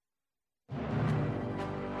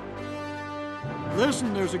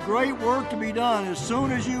Listen, there's a great work to be done. As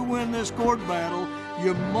soon as you win this court battle,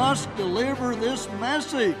 you must deliver this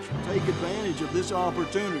message. Take advantage of this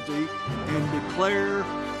opportunity and declare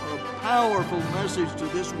a powerful message to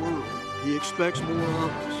this world. He expects more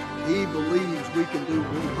of us. He believes we can do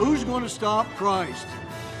more. Who's going to stop Christ?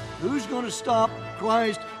 Who's going to stop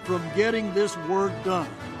Christ from getting this work done?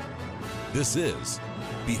 This is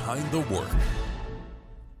Behind the Work.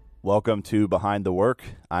 Welcome to Behind the Work.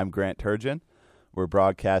 I'm Grant Turgeon. We're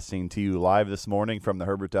broadcasting to you live this morning from the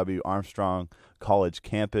Herbert W. Armstrong College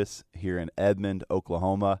campus here in Edmond,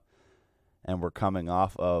 Oklahoma. And we're coming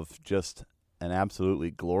off of just an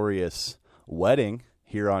absolutely glorious wedding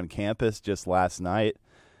here on campus just last night.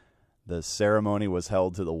 The ceremony was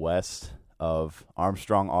held to the west of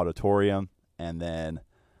Armstrong Auditorium, and then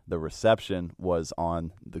the reception was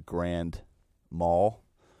on the Grand Mall,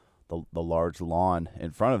 the large lawn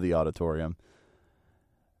in front of the auditorium.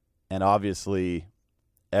 And obviously,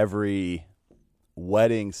 every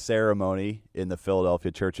wedding ceremony in the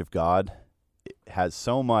Philadelphia Church of God has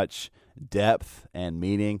so much depth and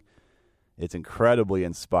meaning. It's incredibly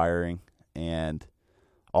inspiring and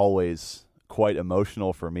always quite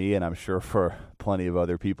emotional for me, and I'm sure for plenty of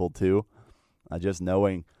other people too. Just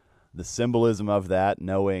knowing the symbolism of that,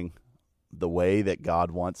 knowing the way that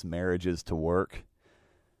God wants marriages to work.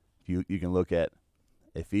 You can look at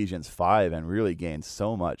Ephesians 5 and really gain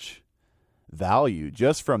so much value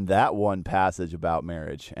just from that one passage about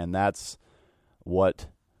marriage. And that's what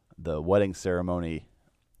the wedding ceremony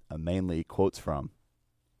mainly quotes from.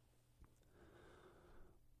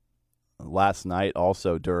 Last night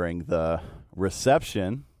also during the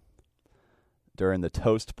reception, during the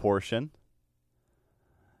toast portion,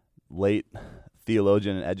 late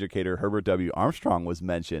theologian and educator Herbert W. Armstrong was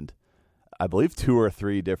mentioned, I believe 2 or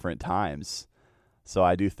 3 different times. So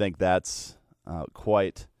I do think that's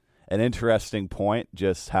quite an interesting point,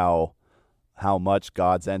 just how much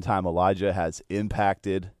God's end time Elijah has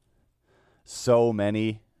impacted so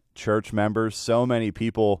many church members, so many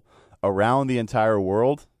people around the entire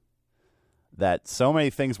world, that so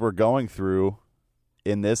many things we're going through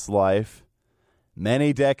in this life,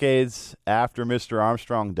 many decades after Mr.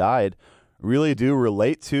 Armstrong died, really do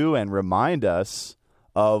relate to and remind us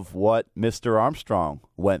of what Mr. Armstrong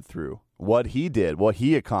went through, what he did, what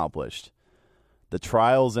he accomplished, the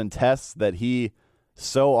trials and tests that he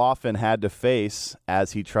so often had to face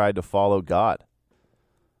as he tried to follow God.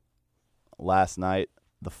 Last night,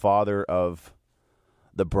 the father of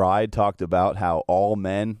the bride talked about how all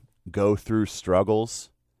men go through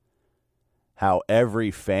struggles, how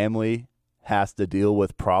every family has to deal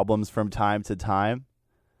with problems from time to time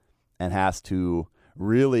and has to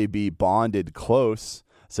really be bonded close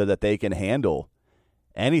so that they can handle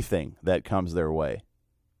anything that comes their way.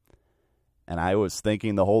 And I was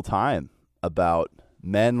thinking the whole time about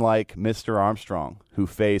men like Mr. Armstrong who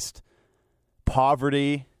faced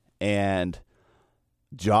poverty and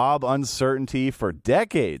job uncertainty for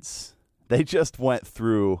decades. They just went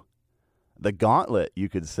through the gauntlet, you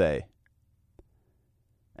could say.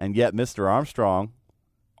 And yet Mr. Armstrong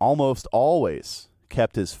almost always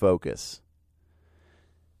kept his focus.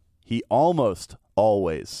 He almost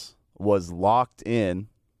always was locked in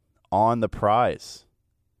on the prize,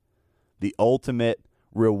 the ultimate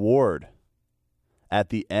reward at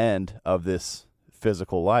the end of this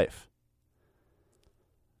physical life.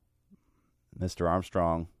 Mr.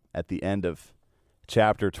 Armstrong, at the end of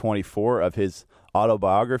chapter 24 of his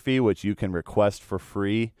autobiography, which you can request for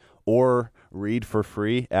free or read for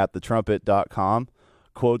free at thetrumpet.com,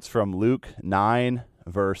 quotes from Luke 9,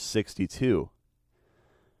 verse 62,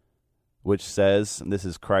 which says, and this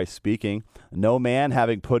is Christ speaking, "No man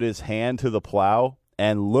having put his hand to the plow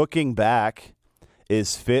and looking back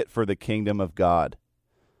is fit for the kingdom of God."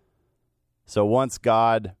 So once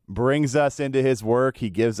God brings us into his work,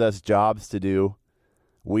 he gives us jobs to do.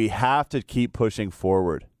 We have to keep pushing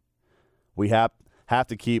forward. We have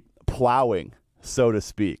to keep plowing, so to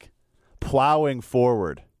speak, plowing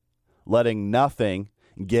forward, letting nothing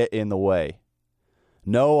get in the way.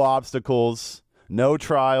 No obstacles, no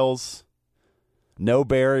trials, no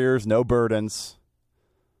barriers, no burdens.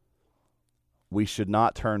 We should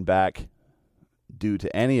not turn back due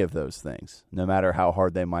to any of those things, no matter how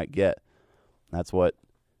hard they might get. That's what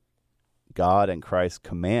God and Christ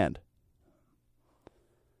command.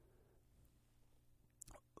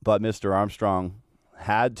 But Mr. Armstrong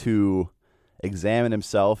had to examine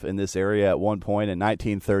himself in this area at one point in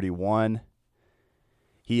 1931.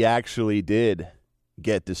 He actually did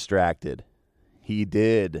get distracted. He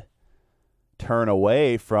did turn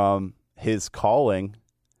away from his calling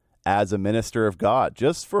as a minister of God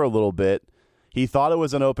just for a little bit. He thought it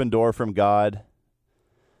was an open door from God,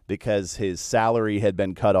 because his salary had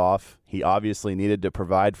been cut off. He obviously needed to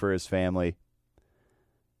provide for his family.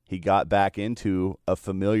 He got back into a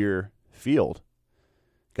familiar field,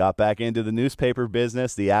 got back into the newspaper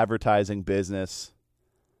business, the advertising business,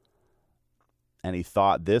 and he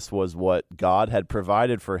thought this was what God had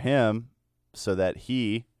provided for him so that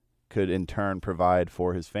he could in turn provide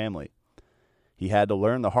for his family. He had to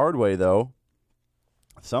learn the hard way, though.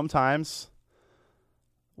 Sometimes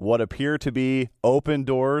what appear to be open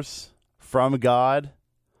doors from God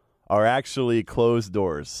are actually closed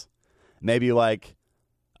doors. Maybe like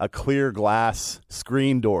a clear glass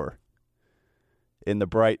screen door in the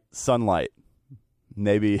bright sunlight.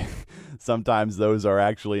 Maybe sometimes those are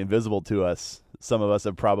actually invisible to us. Some of us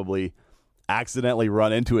have probably accidentally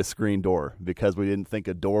run into a screen door because we didn't think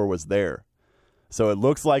a door was there. So it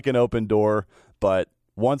looks like an open door, but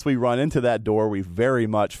once we run into that door, we very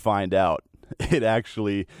much find out it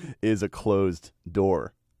actually is a closed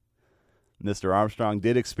door. Mr. Armstrong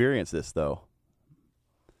did experience this, though.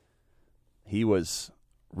 He was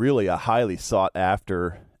really a highly sought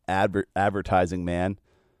after advertising man,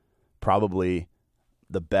 probably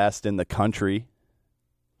the best in the country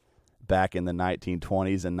back in the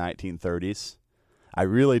 1920s and 1930s. I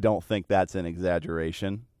really don't think that's an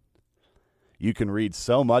exaggeration. You can read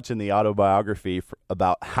so much in the autobiography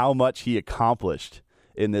about how much he accomplished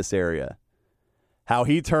in this area, how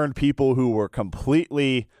he turned people who were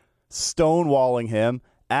completely stonewalling him,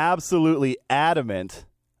 absolutely adamant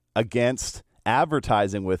against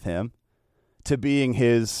advertising with him, to being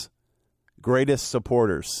his greatest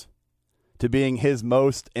supporters, to being his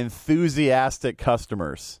most enthusiastic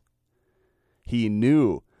customers. He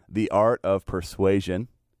knew the art of persuasion.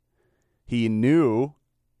 He knew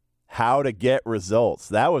how to get results.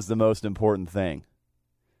 That was the most important thing.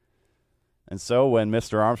 And so when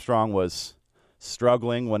Mr. Armstrong was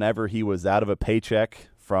struggling, whenever he was out of a paycheck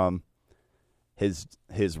from his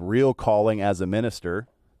real calling as a minister,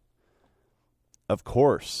 of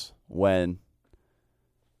course, when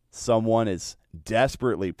someone is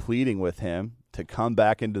desperately pleading with him to come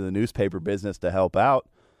back into the newspaper business to help out,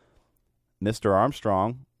 Mr.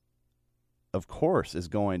 Armstrong, of course, is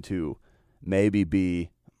going to maybe be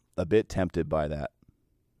a bit tempted by that.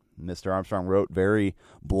 Mr. Armstrong wrote very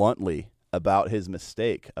bluntly about his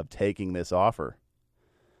mistake of taking this offer.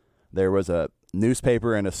 There was a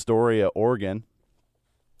newspaper in Astoria, Oregon,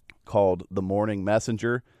 called The Morning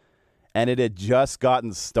Messenger, and it had just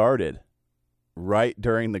gotten started right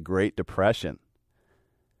during the Great Depression.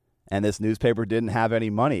 And this newspaper didn't have any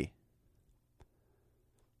money.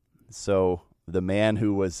 So the man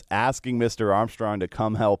who was asking Mr. Armstrong to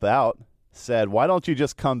come help out said, "Why don't you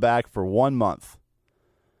just come back for 1 month?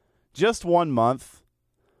 Just 1 month.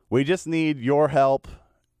 We just need your help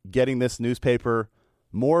getting this newspaper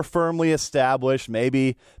more firmly established,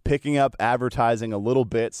 maybe picking up advertising a little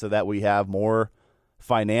bit so that we have more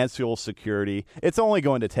financial security. It's only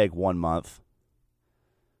going to take 1 month."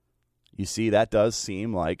 You see, that does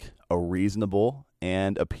seem like a reasonable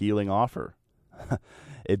and appealing offer.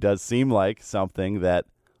 It does seem like something that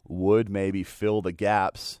would maybe fill the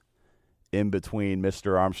gaps in between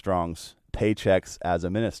Mr. Armstrong's paychecks as a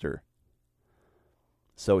minister.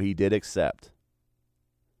 So he did accept.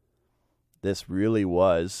 This really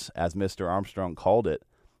was, as Mr. Armstrong called it,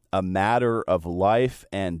 a matter of life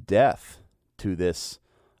and death to this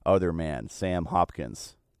other man, Sam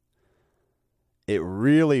Hopkins. It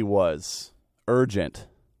really was urgent.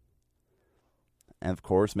 And of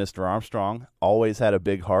course, Mr. Armstrong always had a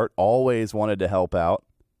big heart, always wanted to help out.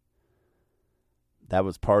 That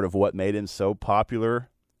was part of what made him so popular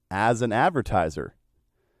as an advertiser.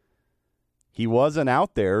 He wasn't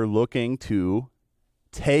out there looking to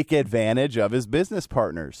take advantage of his business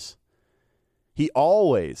partners. He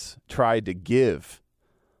always tried to give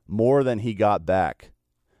more than he got back,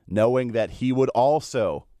 knowing that he would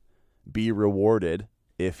also be rewarded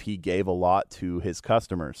if he gave a lot to his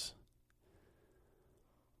customers.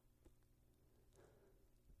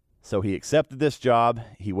 So he accepted this job.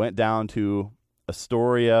 He went down to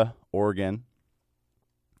Astoria, Oregon,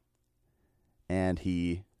 and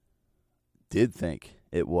he did think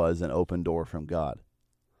it was an open door from God.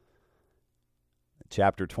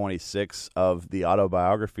 Chapter 26 of the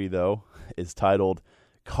autobiography, though, is titled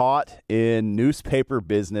Caught in Newspaper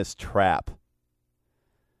Business Trap.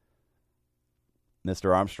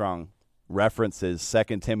 Mr. Armstrong references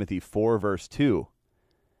 2 Timothy 4, verse 2,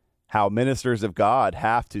 how ministers of God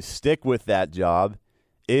have to stick with that job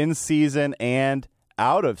in season and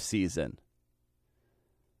out of season.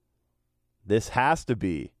 This has to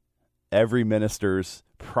be every minister's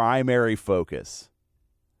primary focus.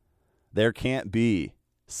 There can't be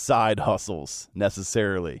side hustles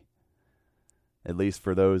necessarily, at least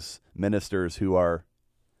for those ministers who are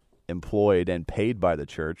employed and paid by the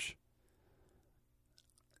church.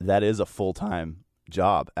 That is a full-time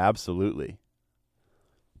job, absolutely.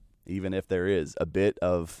 Even if there is a bit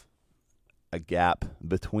of a gap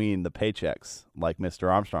between the paychecks, like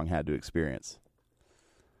Mr. Armstrong had to experience.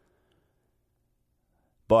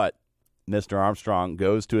 But Mr. Armstrong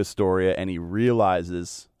goes to Astoria and he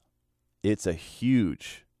realizes it's a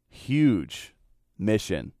huge, huge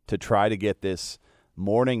mission to try to get this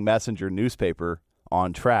Morning Messenger newspaper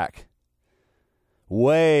on track.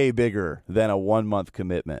 Way bigger than a 1-month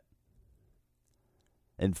commitment.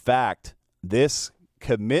 In fact, this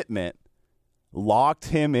commitment locked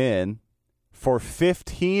him in for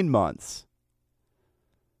 15 months.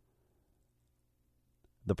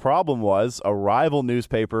 The problem was a rival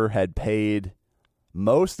newspaper had paid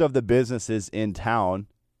most of the businesses in town,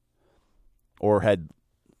 or had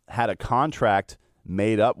a contract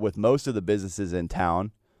made up with most of the businesses in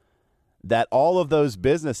town, that all of those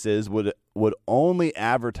businesses would only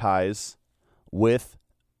advertise with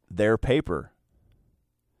their paper.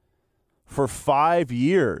 For 5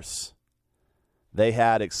 years, they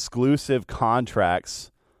had exclusive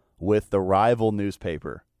contracts with the rival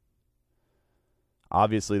newspaper.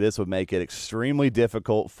 Obviously, this would make it extremely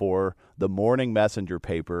difficult for the Morning Messenger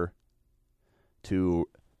paper to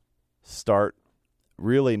start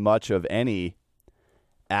really much of any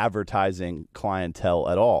advertising clientele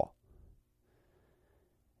at all.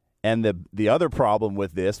 And the other problem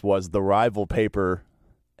with this was the rival paper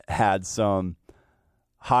had some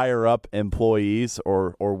higher up employees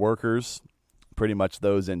or workers, pretty much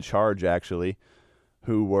those in charge actually,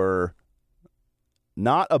 who were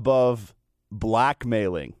not above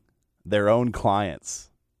blackmailing their own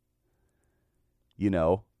clients. You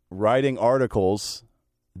know, writing articles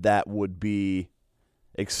that would be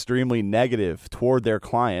extremely negative toward their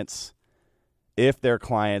clients if their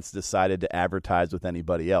clients decided to advertise with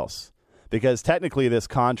anybody else. Because technically this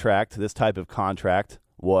type of contract,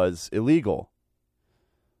 was illegal.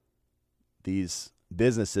 These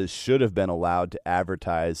businesses should have been allowed to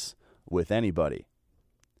advertise with anybody.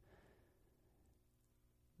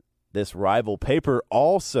 This rival paper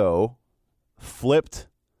also flipped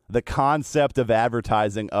the concept of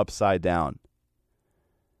advertising upside down.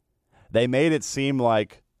 They made it seem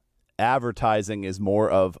like advertising is more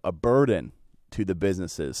of a burden to the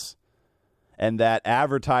businesses, and that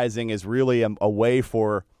advertising is really a way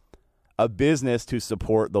for a business to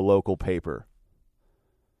support the local paper.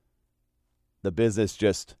 The business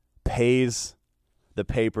just pays the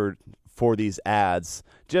paper for these ads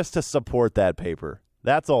just to support that paper.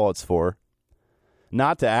 That's all it's for.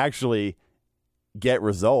 Not to actually get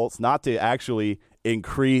results, not to actually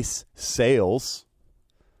increase sales.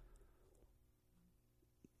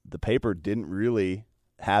 The paper didn't really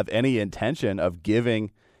have any intention of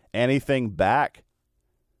giving anything back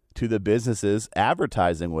to the businesses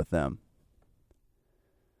advertising with them.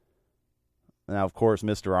 Now, of course,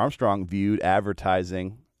 Mr. Armstrong viewed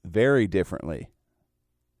advertising very differently.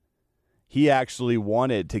 He actually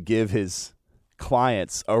wanted to give his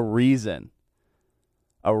clients a reason,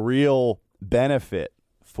 a real benefit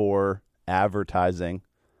for advertising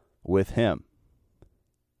with him.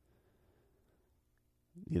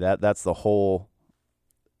 That's the whole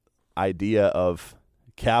idea of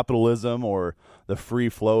capitalism, or the free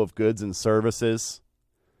flow of goods and services.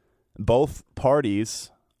 Both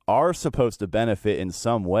parties are supposed to benefit in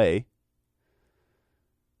some way.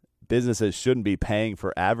 Businesses shouldn't be paying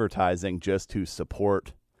for advertising just to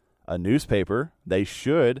support a newspaper. They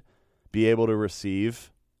should be able to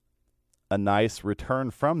receive a nice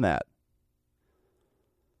return from that.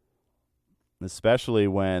 Especially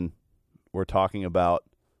when we're talking about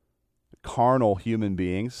carnal human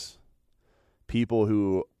beings, people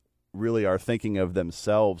who really are thinking of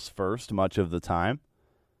themselves first much of the time.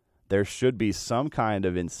 There should be some kind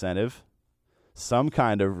of incentive, some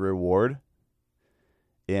kind of reward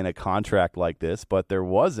in a contract like this, but there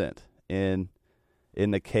wasn't in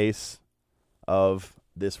the case of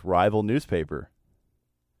this rival newspaper.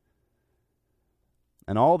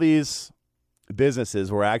 And all these businesses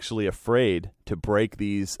were actually afraid to break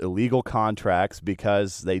these illegal contracts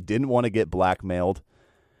because they didn't want to get blackmailed.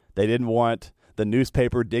 They didn't want the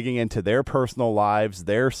newspaper digging into their personal lives,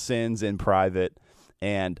 their sins in private,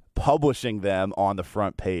 and publishing them on the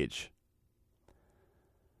front page.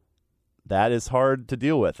 That is hard to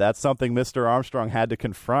deal with. That's something Mr. Armstrong had to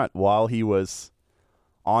confront while he was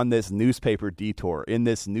on this newspaper detour, in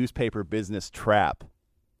this newspaper business trap.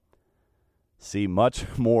 See much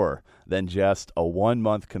more than just a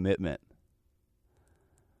 1-month commitment.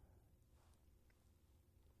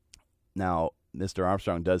 Now, Mr.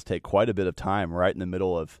 Armstrong does take quite a bit of time right in the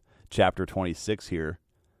middle of chapter 26 here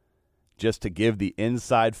just to give the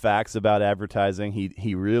inside facts about advertising.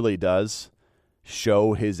 He really does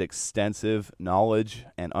show his extensive knowledge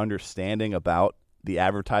and understanding about the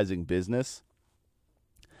advertising business.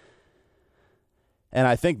 And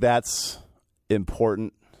I think that's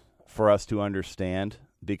important for us to understand,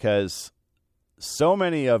 because so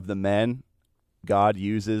many of the men God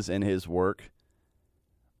uses in his work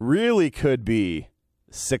really could be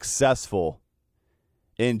successful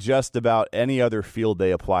in just about any other field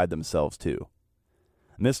they applied themselves to.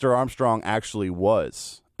 Mr. Armstrong actually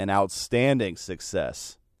was an outstanding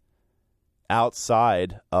success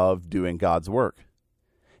outside of doing God's work.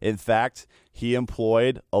 In fact, he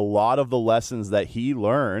employed a lot of the lessons that he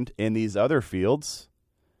learned in these other fields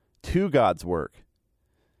to God's work.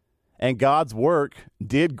 And God's work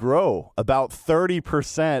did grow about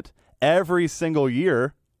 30% every single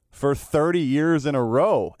year for 30 years in a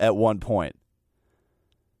row at one point.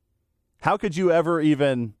 How could you ever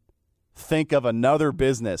even think of another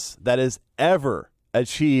business that has ever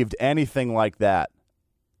achieved anything like that?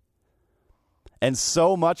 And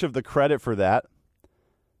so much of the credit for that,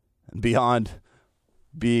 beyond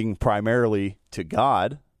being primarily to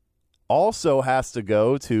God, also has to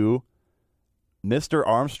go to Mr.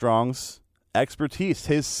 Armstrong's expertise,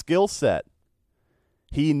 his skill set.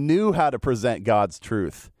 He knew how to present God's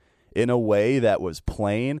truth in a way that was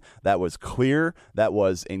plain, that was clear, that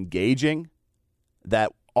was engaging,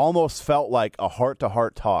 that almost felt like a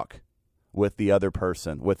heart-to-heart talk with the other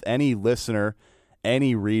person, with any listener,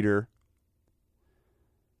 any reader.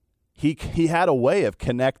 He had a way of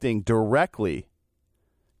connecting directly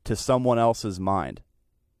to someone else's mind.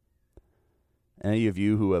 Any of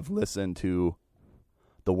you who have listened to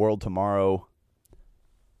the World Tomorrow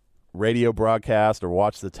radio broadcast or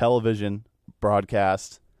watched the television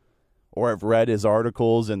broadcast or have read his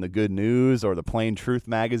articles in the Good News or the Plain Truth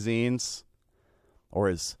magazines or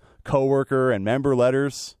his coworker and member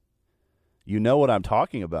letters, you know what I'm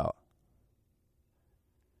talking about.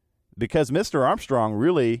 Because Mr. Armstrong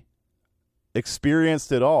really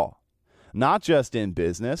experienced it all, not just in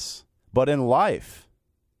business, but in life.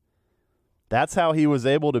 That's how he was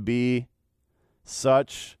able to be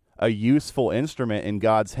such a useful instrument in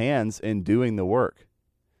God's hands in doing the work.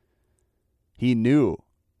 He knew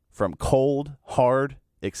from cold, hard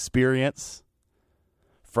experience,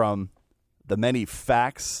 from the many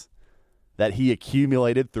facts that he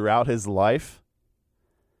accumulated throughout his life,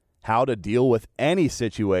 how to deal with any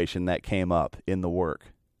situation that came up in the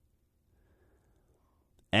work.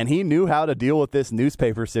 And he knew how to deal with this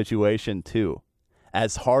newspaper situation too.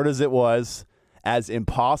 As hard as it was, as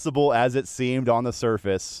impossible as it seemed on the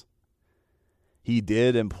surface, he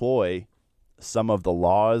did employ some of the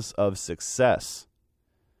laws of success.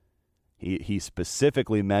 He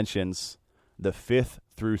specifically mentions the fifth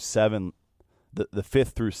through seventh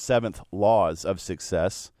laws of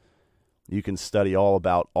success. You can study all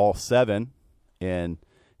about all seven in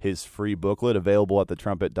his free booklet available at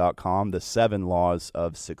thetrumpet.com, The 7 Laws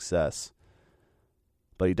of Success.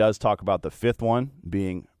 But he does talk about the fifth one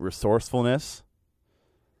being resourcefulness.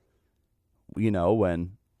 You know,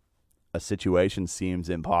 when a situation seems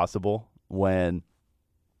impossible, when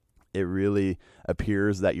it really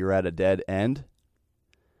appears that you're at a dead end,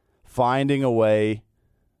 finding a way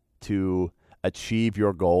to achieve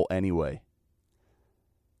your goal anyway.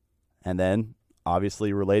 And then,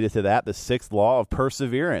 obviously related to that, the sixth law of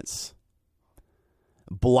perseverance.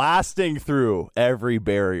 Blasting through every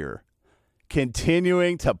barrier,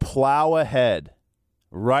 continuing to plow ahead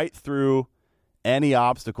right through any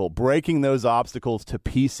obstacle, breaking those obstacles to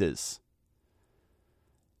pieces,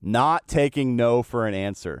 not taking no for an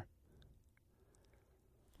answer.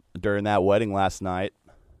 During that wedding last night,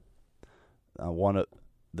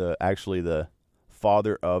 the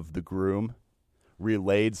father of the groom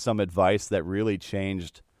relayed some advice that really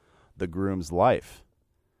changed the groom's life.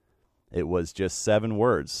 It was just 7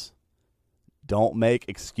 words. Don't make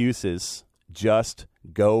excuses, just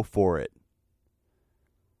go for it.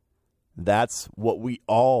 That's what we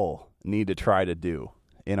all need to try to do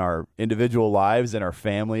in our individual lives, in our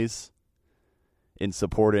families, in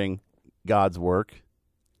supporting God's work,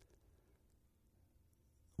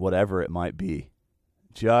 whatever it might be.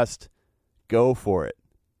 Just go for it.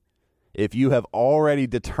 If you have already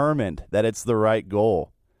determined that it's the right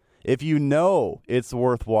goal, if you know it's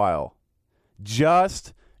worthwhile,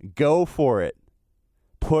 just go for it.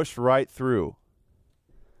 Push right through.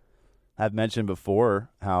 I've mentioned before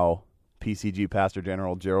how PCG Pastor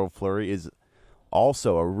General Gerald Fleury is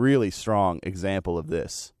also a really strong example of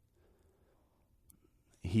this.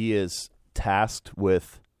 He is tasked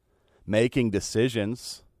with making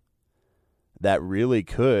decisions that really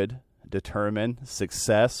could determine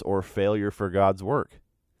success or failure for God's work.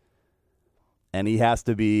 And he has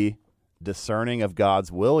to be discerning of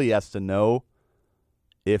God's will. He has to know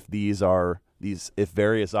if if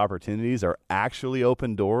various opportunities are actually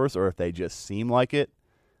open doors or if they just seem like it.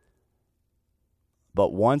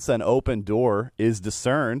 But once an open door is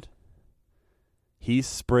discerned, he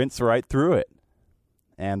sprints right through it.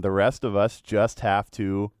 And the rest of us just have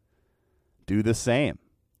to do the same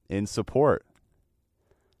in support.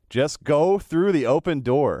 Just go through the open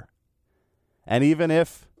door. And even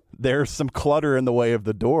if there's some clutter in the way of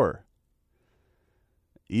the door,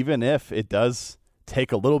 even if it does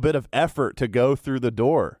take a little bit of effort to go through the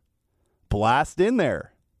door, blast in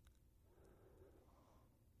there.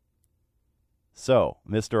 So,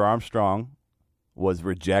 Mr. Armstrong was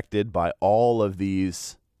rejected by all of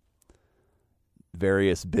these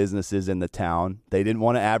various businesses in the town. They didn't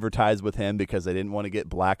want to advertise with him because they didn't want to get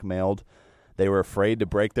blackmailed. They were afraid to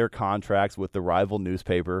break their contracts with the rival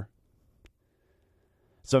newspaper.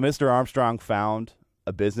 So Mr. Armstrong found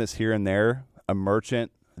a business here and there, a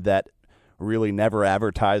merchant that really never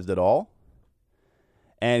advertised at all.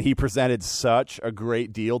 And he presented such a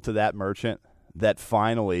great deal to that merchant that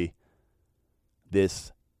finally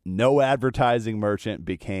this no advertising merchant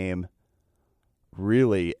became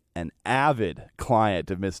really an avid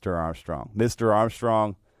client of Mr. Armstrong. Mr.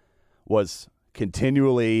 Armstrong was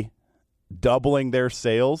continually doubling their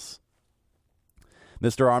sales.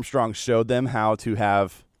 Mr. Armstrong showed them how to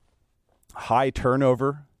have high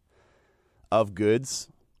turnover of goods,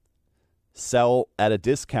 sell at a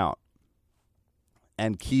discount,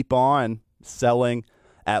 and keep on selling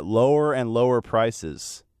at lower and lower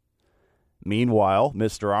prices. Meanwhile,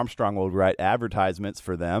 Mr. Armstrong would write advertisements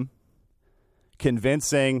for them,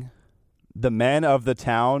 convincing the men of the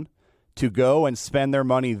town to go and spend their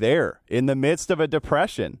money there in the midst of a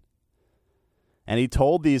depression. And he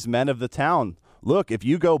told these men of the town, look, if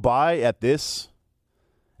you go buy at this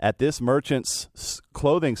merchant's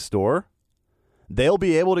clothing store, they'll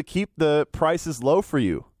be able to keep the prices low for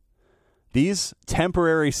you. These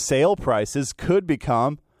temporary sale prices could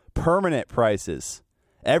become permanent prices.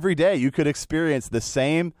 Every day you could experience the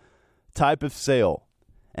same type of sale.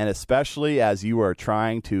 And especially as you are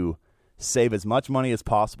trying to save as much money as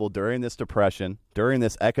possible during this depression, during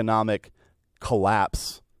this economic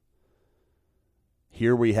collapse,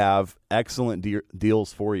 here we have excellent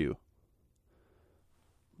deals for you.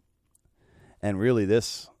 And really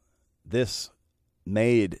this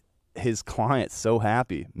made his client so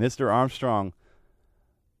happy. Mr. Armstrong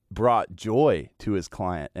brought joy to his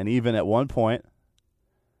client. And even at one point,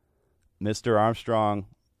 Mr. Armstrong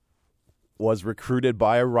was recruited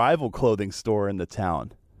by a rival clothing store in the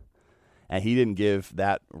town. And he didn't give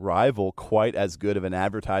that rival quite as good of an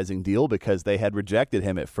advertising deal because they had rejected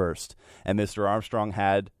him at first. And Mr. Armstrong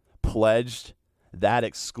had pledged that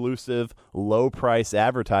exclusive low-price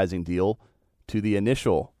advertising deal to the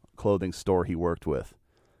initial clothing store he worked with.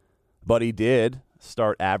 But he did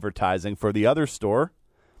start advertising for the other store.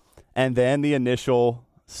 And then the initial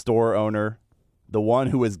store owner, the one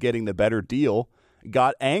who was getting the better deal,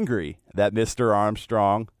 got angry that Mr.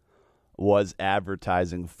 Armstrong was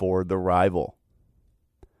advertising for the rival.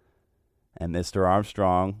 And Mr.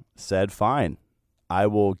 Armstrong said, fine, I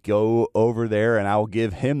will go over there and I will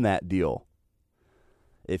give him that deal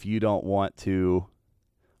if you don't want to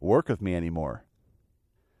work with me anymore.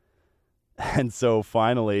 And so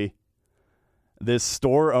finally, this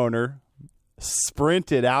store owner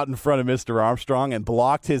sprinted out in front of Mr. Armstrong and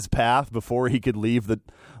blocked his path before he could leave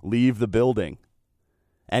the building.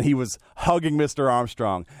 And he was hugging Mr.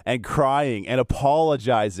 Armstrong and crying and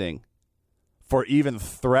apologizing for even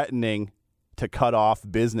threatening to cut off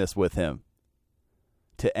business with him,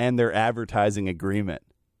 to end their advertising agreement.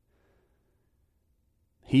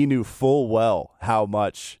 He knew full well how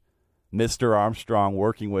much Mr. Armstrong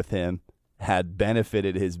working with him had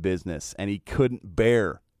benefited his business, and he couldn't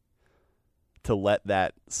bear to let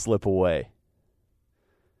that slip away.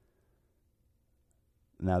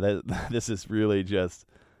 Now, this is really just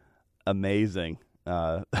amazing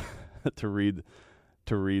to read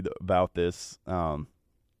about this.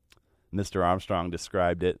 Mr. Armstrong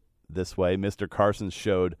described it this way. Mr. Carson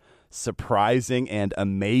showed surprising and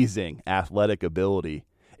amazing athletic ability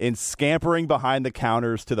in scampering behind the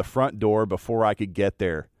counters to the front door before I could get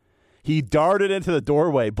there. He darted into the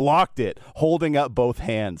doorway, blocked it, holding up both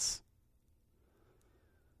hands.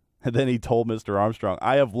 And then he told Mr. Armstrong,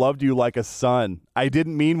 I have loved you like a son. I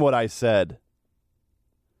didn't mean what I said.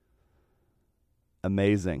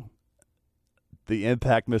 Amazing. The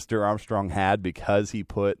impact Mr. Armstrong had because he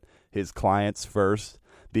put his clients first,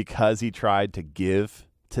 because he tried to give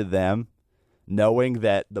to them, knowing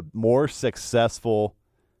that the more successful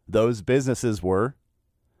those businesses were,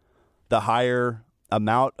 the higher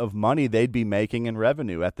amount of money they'd be making in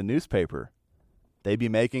revenue at the newspaper. They'd be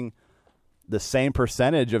making the same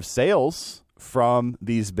percentage of sales from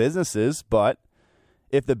these businesses, but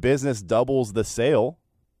if the business doubles the sale,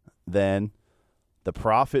 then the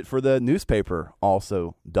profit for the newspaper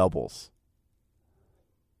also doubles.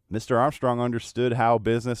 Mr. Armstrong understood how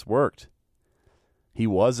business worked. He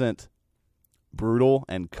wasn't brutal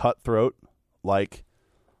and cutthroat like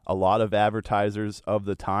a lot of advertisers of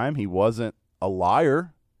the time. He wasn't a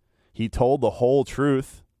liar. He told the whole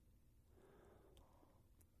truth.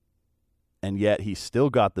 And yet he still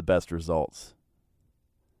got the best results.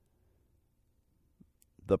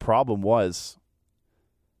 The problem was,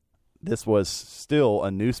 this was still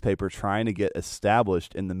a newspaper trying to get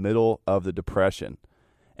established in the middle of the Depression.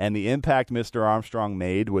 And the impact Mr. Armstrong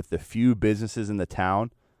made with the few businesses in the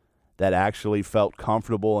town that actually felt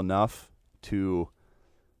comfortable enough to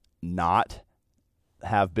not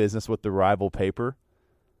have business with the rival paper,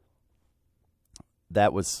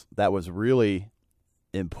 that was really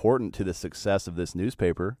important to the success of this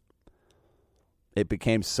newspaper. It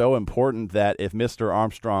became so important that if Mr.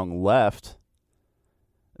 Armstrong left,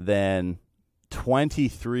 then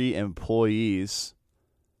 23 employees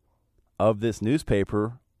of this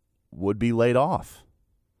newspaper would be laid off.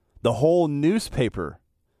 The whole newspaper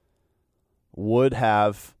would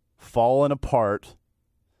have fallen apart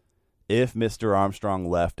if Mr. Armstrong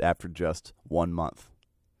left after just 1 month.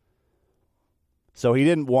 So he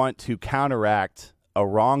didn't want to counteract a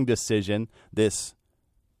wrong decision, this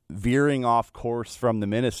veering off course from the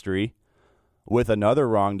ministry, with another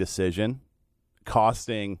wrong decision,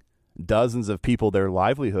 costing dozens of people their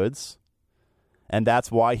livelihoods. And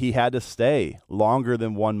that's why he had to stay longer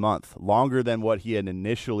than 1 month, longer than what he had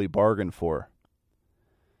initially bargained for.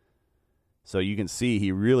 So you can see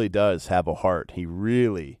he really does have a heart. He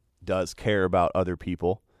really does care about other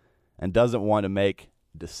people and doesn't want to make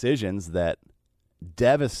decisions that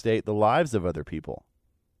devastate the lives of other people.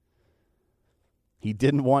 He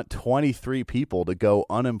didn't want 23 people to go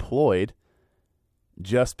unemployed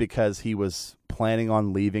just because he was planning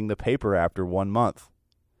on leaving the paper after 1 month.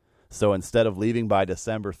 So instead of leaving by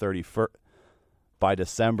December 31st, by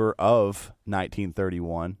December of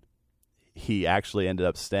 1931, he actually ended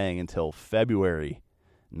up staying until February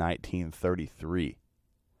 1933.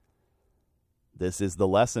 This is the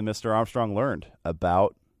lesson Mr. Armstrong learned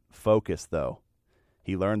about focus, though.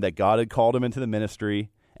 He learned that God had called him into the ministry,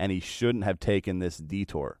 and he shouldn't have taken this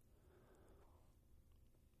detour.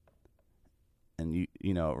 And,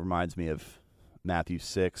 you know, it reminds me of Matthew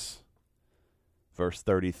 6, verse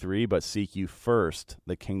 33, but seek you first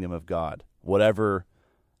the kingdom of God. Whatever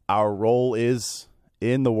our role is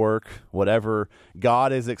in the work, whatever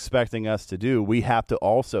God is expecting us to do, we have to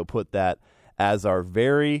also put that as our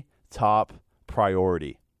very top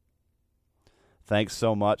priority. Thanks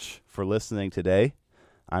so much for listening today.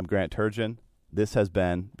 I'm Grant Turgeon. This has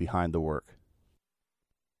been Behind the Work.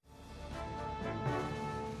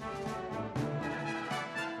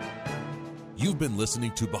 You've been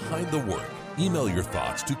listening to Behind the Work. Email your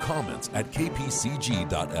thoughts to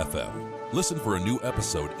comments@kpcg.fm. Listen for a new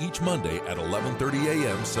episode each Monday at 11:30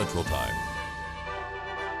 a.m. Central Time.